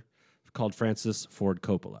director called Francis Ford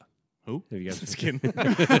Coppola. Who? Have you guys Just kidding.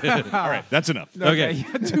 All right, that's enough. Okay.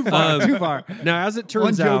 Yeah, too far. Too far. Now, as it turns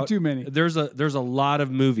One joke out, too many. there's a lot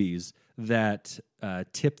of movies that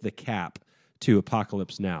tip the cap to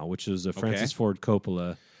Apocalypse Now, which is a Francis Ford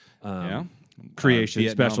Coppola Yeah. creation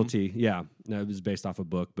Vietnam. specialty. Yeah, no, it was based off a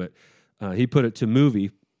book, but he put it to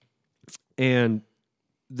movie, and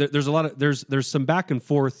there's a lot of there's some back and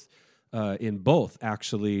forth in both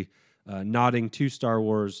actually. Nodding to Star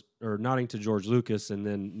Wars or nodding to George Lucas and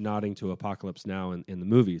then nodding to Apocalypse Now in the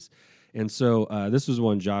movies. And so this was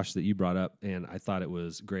one, Josh, that you brought up, and I thought it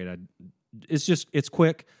was great. It's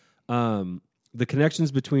quick. The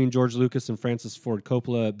connections between George Lucas and Francis Ford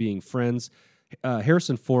Coppola being friends.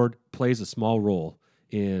 Harrison Ford plays a small role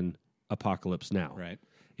in Apocalypse Now. Right.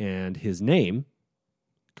 And his name,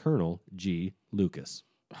 Colonel G. Lucas.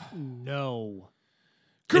 No.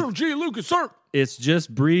 Colonel G. Lucas, sir. It's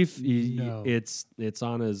just brief. No. It's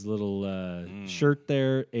on his little shirt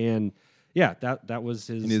there, and yeah, that was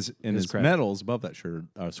his And his credit. medals above that shirt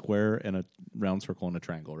are a square and a round circle and a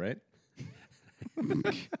triangle, right?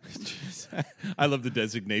 I love the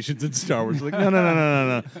designations in Star Wars. Like,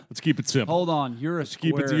 no. Let's keep it simple. Hold on. You're a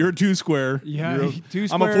Keep square. it. You're a 2 square. Yeah, You're 2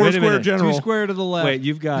 I'm a square. 4 Wait a square minute. general. 2 square to the left. Wait,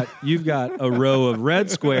 you've got a row of red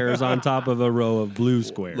squares on top of a row of blue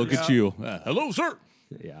squares. Look at you. Hello, sir.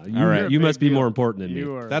 Yeah, All right. you Big must be deal. more important than me.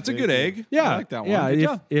 You are That's a big good deal. egg. Yeah, I like that one. Yeah, Good if,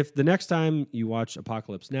 job. if the next time you watch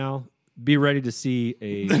Apocalypse Now, be ready to see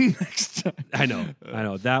a. Next time. I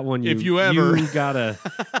know that one. If you ever- you gotta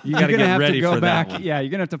You're gonna get have ready to go for back. that one. Yeah,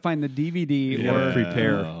 you're gonna have to find the DVD gotta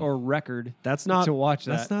prepare. or record. That's not to watch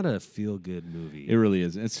That's that. not a feel good movie. It really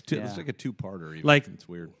is. It's Yeah. like a two-parter. Even. Like- it's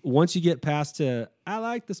weird. Once you get past to I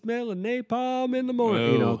like the smell of napalm in the morning,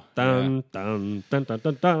 Oh, you know, dun, dun, dun, dun,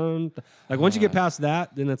 dun, dun. Like once you get past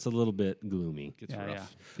that, then it's a little bit gloomy. It's Yeah,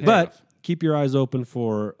 rough. yeah. But keep your eyes open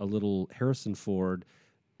for a little Harrison Ford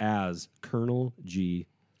as Colonel G.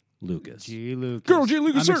 Lucas. G. Lucas. Colonel G.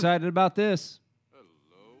 Lucas, I'm sir. excited about this.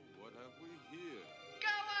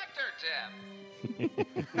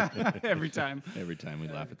 Collector tip. Every time. Every time we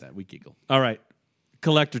laugh at that, we giggle. All right,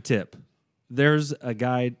 collector tip. There's a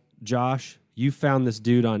guy, Josh. You found this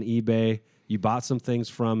dude on eBay. You bought some things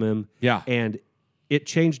from him. Yeah. and it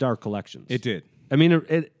changed our collections. It did. I mean, it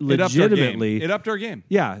It legitimately. upped our game.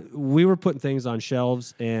 Yeah, we were putting things on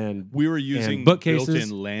shelves and We were using bookcases. built-in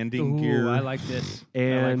landing Ooh, gear. I like this. I like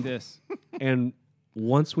And- this. and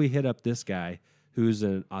once we hit up this guy who's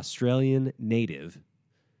an Australian native.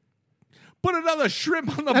 Put another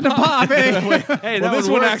shrimp on the And a pop. pop, hey. Hey, Well, this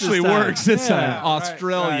one actually works this Yeah. time.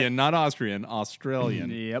 Australian, not Austrian. Australian.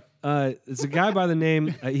 Yep. It's a guy by the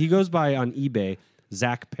name. He goes by on eBay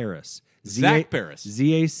Zach Paris. Zach Paris.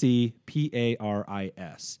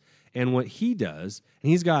 ZACPARIS. And what he does,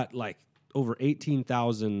 and he's got like over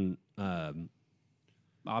 18,000.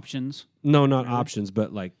 Options. No, not options,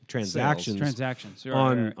 but like transactions. Transactions. Right,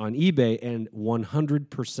 on right. on eBay, and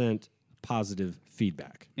 100% positive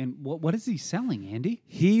feedback. And what is he selling, Andy?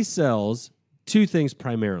 He sells two things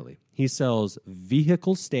primarily. He sells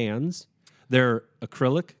vehicle stands. They're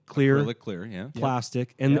acrylic, clear, Acrylic clear, yeah.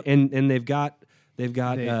 plastic, and they've got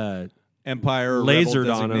They- Empire Lasered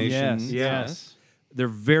Rebel on 'em. designation. Yes. they're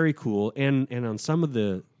very cool. And on some of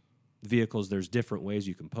the vehicles, there's different ways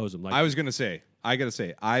you can pose them. Like I gotta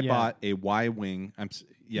say, I bought a Y wing.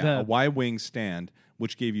 A Y wing stand,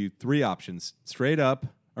 which gave you three options: straight up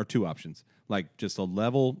or two options, like just a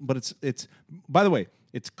level. But it's. By the way,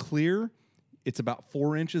 it's clear. It's about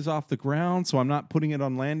 4 inches off the ground, so I'm not putting it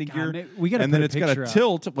on landing gear. we gotta and put then a it's got a picture up.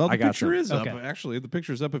 tilt. Well, the I got picture you. is up. Okay. Actually, the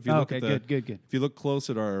picture's up. If you Oh, look okay, at the good. If you look close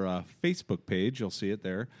at our Facebook page, you'll see it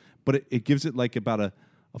there. But it gives it like about a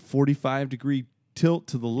 45-degree tilt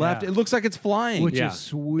to the left. Yeah. It looks like it's flying. Which yeah, is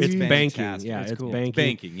sweet. it's banking. Fantastic. Yeah, That's it's cool. banking.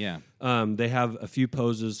 banking, yeah. They have a few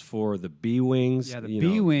poses for the B wings. Yeah, the You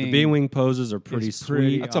know, B-wing The B wing poses are pretty is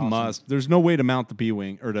pretty sweet. That's awesome. a must. There's no way to mount the B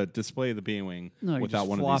wing or to display the B wing No, you without just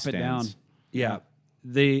one flop of these it stands. down. Yeah.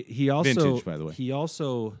 He also Vintage, by the way. He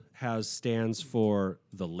also has stands for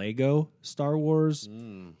the Lego Star Wars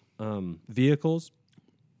vehicles.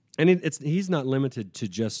 And he's not limited to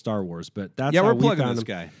just Star Wars, but that's Yeah, how we're we plugging found this him.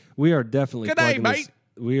 guy. We are definitely Good day, plugging mate.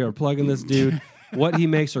 this. We are plugging this dude. What he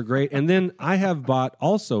makes are great. And then I have bought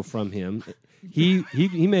also from him. He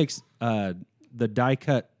makes the die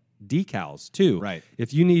cut decals too. Right.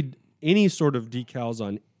 If you need any sort of decals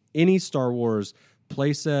on any Star Wars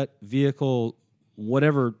playset, vehicle,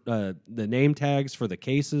 whatever the name tags for the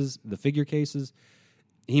cases, the figure cases,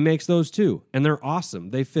 he makes those too, and they're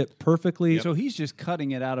awesome. They fit perfectly. So he's just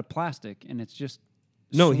cutting it out of plastic, and it's just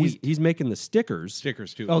No, sweet. he's making the stickers.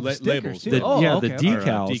 Stickers too. Oh, the stickers, labels. too. The, Oh, yeah, okay, the okay.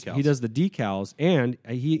 decals. Decals. He does the decals, and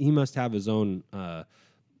he must have his own,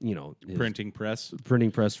 his Printing press.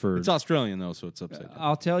 printing press for. It's Australian though, so it's upside down.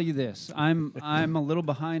 I'll tell you this: I'm a little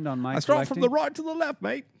behind on my. I start from the collecting. right to the left,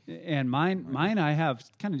 mate. And mine I have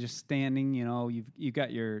kind of just standing. You know, you've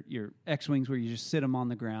got your X-wings where you just sit them on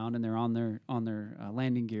the ground and they're on their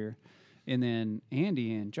landing gear, and then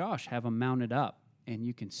Andy and Josh have them mounted up, and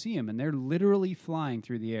you can see them, and they're literally flying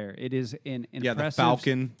through the air. It is an Yeah, impressive. the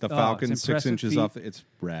Falcon. The it's Falcon, 6 impressive inches feat. off. It's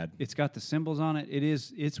rad. It's got the symbols on it.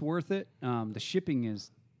 It's worth it. The shipping is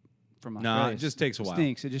from No, Australia it just takes a while.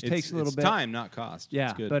 Stinks. It just takes a little it's bit. time, not cost. Yeah,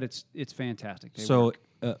 it's good. but it's fantastic. They so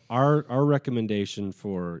work. our recommendation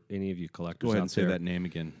for any of you collectors go ahead out and say there, that name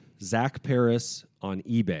again. Zach Paris on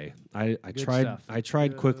eBay. I tried stuff. I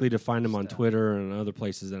tried quickly to find him on Twitter and other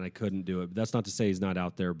places, and I couldn't do it. But that's not to say he's not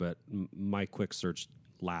out there, but my quick search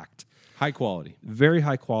lacked. High quality. Very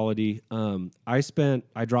high quality.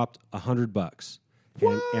 I dropped $100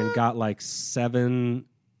 and got like seven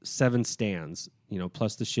stands,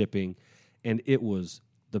 plus the shipping, and it was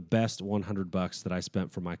the best $100 that I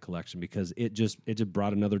spent for my collection because it just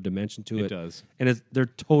brought another dimension to it. It does. And they're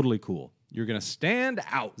totally cool. You're gonna stand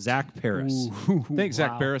out. Zach Paris. Thanks,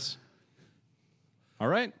 Zach Wow. Paris. All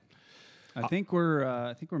right. I think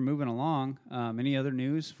we're moving along. Any other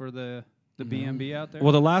news for the BMB out there?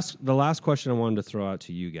 Well, the last question I wanted to throw out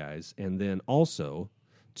to you guys, and then also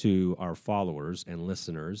to our followers and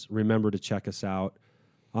listeners, remember to check us out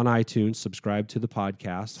on iTunes. Subscribe to the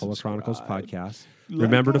podcast, Holo Chronicles Podcast.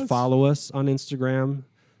 Remember to follow us on Instagram.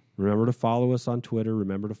 Remember to follow us on Twitter.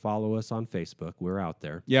 Remember to follow us on Facebook. We're out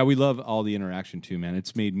there. Yeah, we love all the interaction too, man.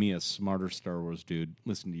 It's made me a smarter Star Wars dude.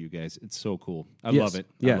 Listen to you guys. It's so cool. I love it.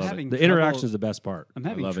 I Yes. love Having it. The trouble- interaction is the best part. I'm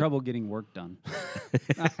having love it. trouble getting work done.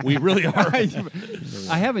 We really are.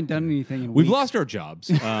 I haven't done anything in We've weeks. lost our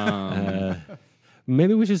jobs.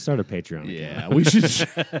 Maybe we should start a Patreon. again. Yeah, we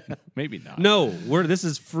should. Maybe not. No, this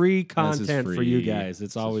is free content for you free. guys.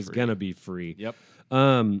 It's always free. gonna be free. Yep.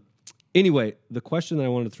 Anyway, the question that I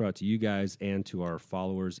wanted to throw out to you guys and to our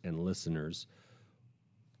followers and listeners: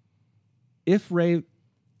 if Rey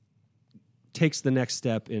takes the next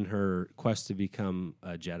step in her quest to become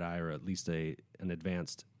a Jedi, or at least an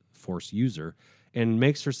advanced Force user, and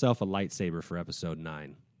makes herself a lightsaber for Episode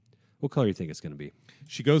 9, what color do you think it's going to be?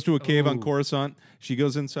 She goes to a cave on Oh. Coruscant. She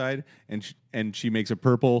goes inside and she makes a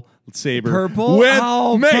purple saber. Purple? with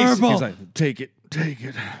Oh, mace. purple. He's like, take it.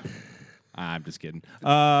 I'm just kidding.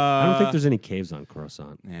 I don't think there's any caves on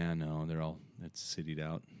Coruscant. Yeah, no, it's citied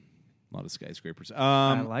out. A lot of skyscrapers.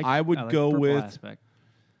 I would like go the purple with. aspect.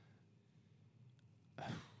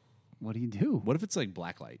 What do you do? What if it's like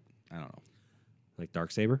blacklight? I don't know. Like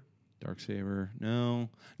Darksaber? Darksaber. No.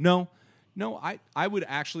 I would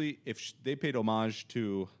actually, if they paid homage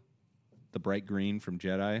to the bright green from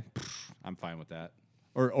Jedi, I'm fine with that.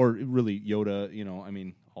 Or really Yoda,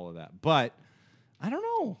 all of that. But I don't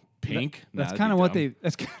know. Pink. That's kind of what they.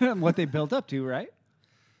 That's kind of what they built up to, right?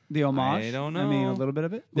 The homage. I don't I mean, a know. little bit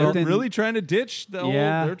of it. They're But then- really trying to ditch the old.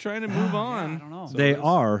 Yeah. They're trying to move on. I don't know. So They there's-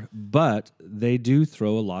 are, but they do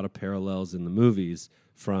throw a lot of parallels in the movies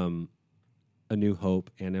from A New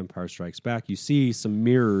Hope and Empire Strikes Back. You see some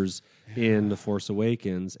mirrors in The Force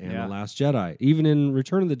Awakens and Yeah. The Last Jedi. Even in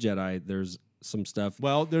Return of the Jedi, there's some stuff.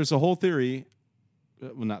 Well, there's a whole theory.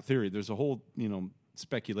 Well, not theory. There's a whole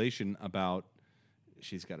speculation about.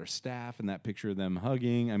 She's got her staff and that picture of them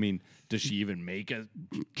hugging. I mean, does she even make it,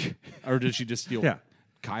 or does she just steal Yeah.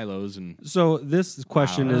 Kylo's? And So this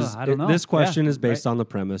question is I don't know. this question Yeah, is based on the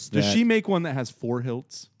premise that does she make one that has 4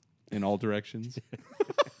 hilts in all directions?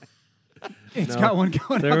 It's No. got one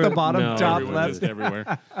going There- out the bottom, no. top Everyone, left. just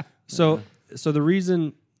everywhere. So the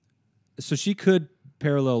reason, so she could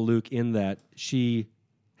parallel Luke in that she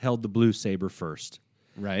held the blue saber first,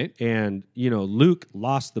 Right? and Luke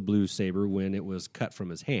lost the blue saber when it was cut from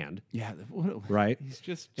his hand, Yeah. right? He's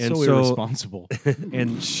just And so so- irresponsible.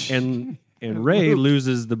 and Rey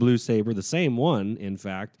loses the blue saber, the same one, in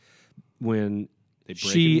fact, when They break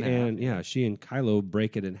she it in half, and she and Kylo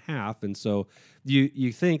break it in half, and so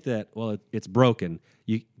you think that it's broken.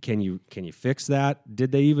 Can you fix that?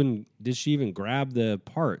 Did she even grab the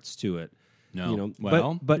parts to it? No. but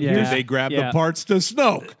Well, but yeah. did here's they grab Yeah. the parts to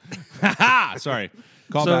Snoke? Sorry.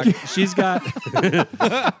 Call so back. she's got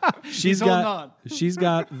she's holding got she's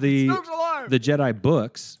got the alive. the Jedi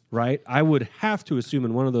books, right? I would have to assume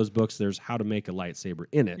in one of those books there's how to make a lightsaber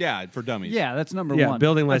in it. Yeah, for dummies. Yeah, that's number Yeah, one.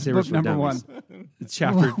 building That's lightsabers book for number dummies. one.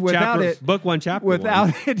 Chapter Without chapter it- book 1 chapter Without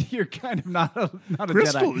 1. it, you're kind of not a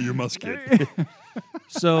Crystal, Jedi. your musket.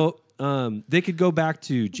 So they could go back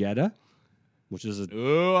to Jeddah, which is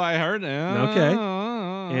Oh, I heard. Okay.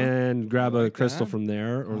 and grab a like crystal that. from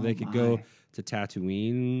there, or they could go to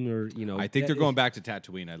Tatooine, or I think they're going back to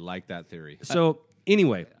Tatooine. I like that theory. So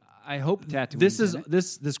anyway, I hope Tatooine.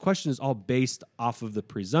 this question is all based off of the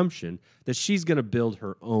presumption that she's going to build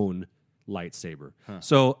her own lightsaber.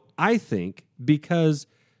 So I think because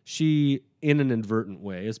she, in an inadvertent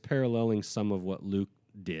way, is paralleling some of what Luke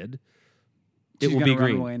did, it She's will gonna be run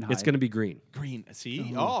green. away and It's hide. going to be green. Green.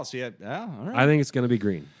 See? Oh, see. Yeah. All right. I think it's going to be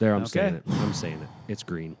green. There, I'm Okay. saying it. I'm saying it. It's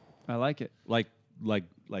green. I like it. like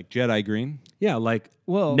Jedi green. Yeah,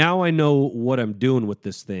 Well- now I know what I'm doing with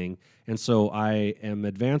this thing, and so I am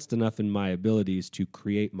advanced enough in my abilities to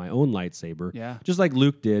create my own lightsaber. Yeah. Just like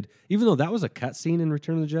Luke did. Even though that was a cut scene in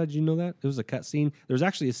Return of the Jedi, did you know that? It was a cut scene. There was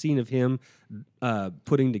actually a scene of him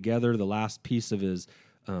putting together the last piece of his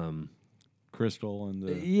Crystal and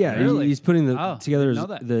the. yeah, Really? he's putting Oh, together didn't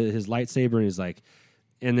know that. his lightsaber, and he's like,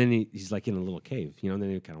 and then he's like in a little cave, and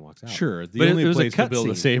then he kind of walks out. Sure. The But it only was a place to cut build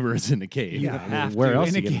a scene. saber is in a cave. Yeah, have where to else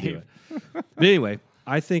in are you a going to do cave. it? But anyway,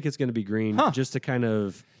 I think it's going to be green, just to kind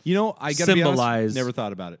of You know, I got to be Symbolize- honest, never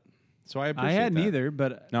thought about it. So I appreciate I hadn't that. either,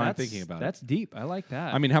 but Now I'm that's- thinking about it. That's deep. I like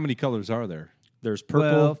that. I mean, how many colors are there? there's purple,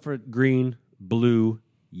 Well, for- green, blue,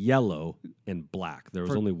 yellow, and black. There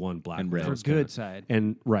was For- only one black and one. red. I for was good gonna- side.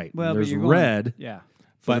 and right. Well, but there's you're going- red Yeah.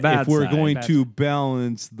 for the But bad if we're side. going Bad to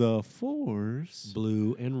balance the force,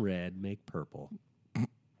 blue and red make purple.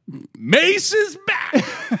 Mace is back.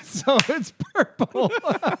 So it's purple.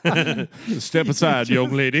 Step aside,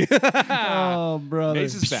 young lady. Oh, brother.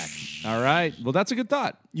 Mace is back. All right. Well, that's a good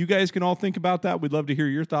thought. You guys can all think about that. We'd love to hear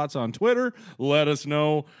your thoughts on Twitter. Let us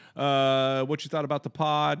know what you thought about the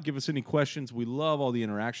pod. Give us any questions. We love all the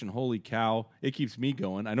interaction. Holy cow. It keeps me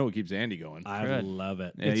going. I know it keeps Andy going. I Good. love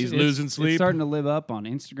it. Yeah, he's losing It's sleep. starting to live up on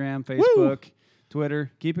Instagram, Facebook,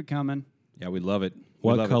 Twitter. Keep it coming. Yeah, we love it.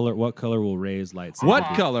 What color will Ray's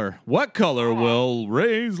lightsaber? What color will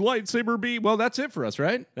Ray's lightsaber be? Well, that's it for us,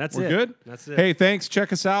 right? We're it. good. That's it. Hey, thanks.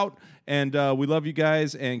 Check us out, and we love you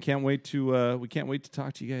guys, and can't wait to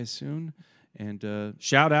talk to you guys soon. And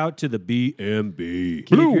Shout out to the BMB. Keep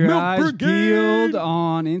Blue your Milk eyes Brigade. peeled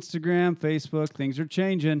on Instagram, Facebook. Things are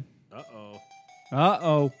changing. Uh-oh.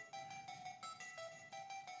 Uh-oh.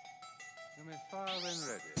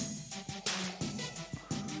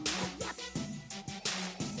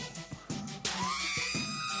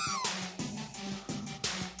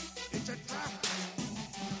 It's a trap!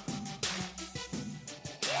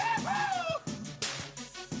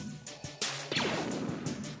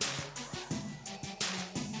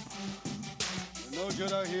 There are no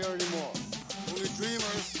Jedi here anymore. Only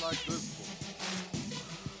dreamers like this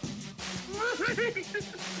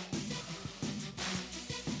one.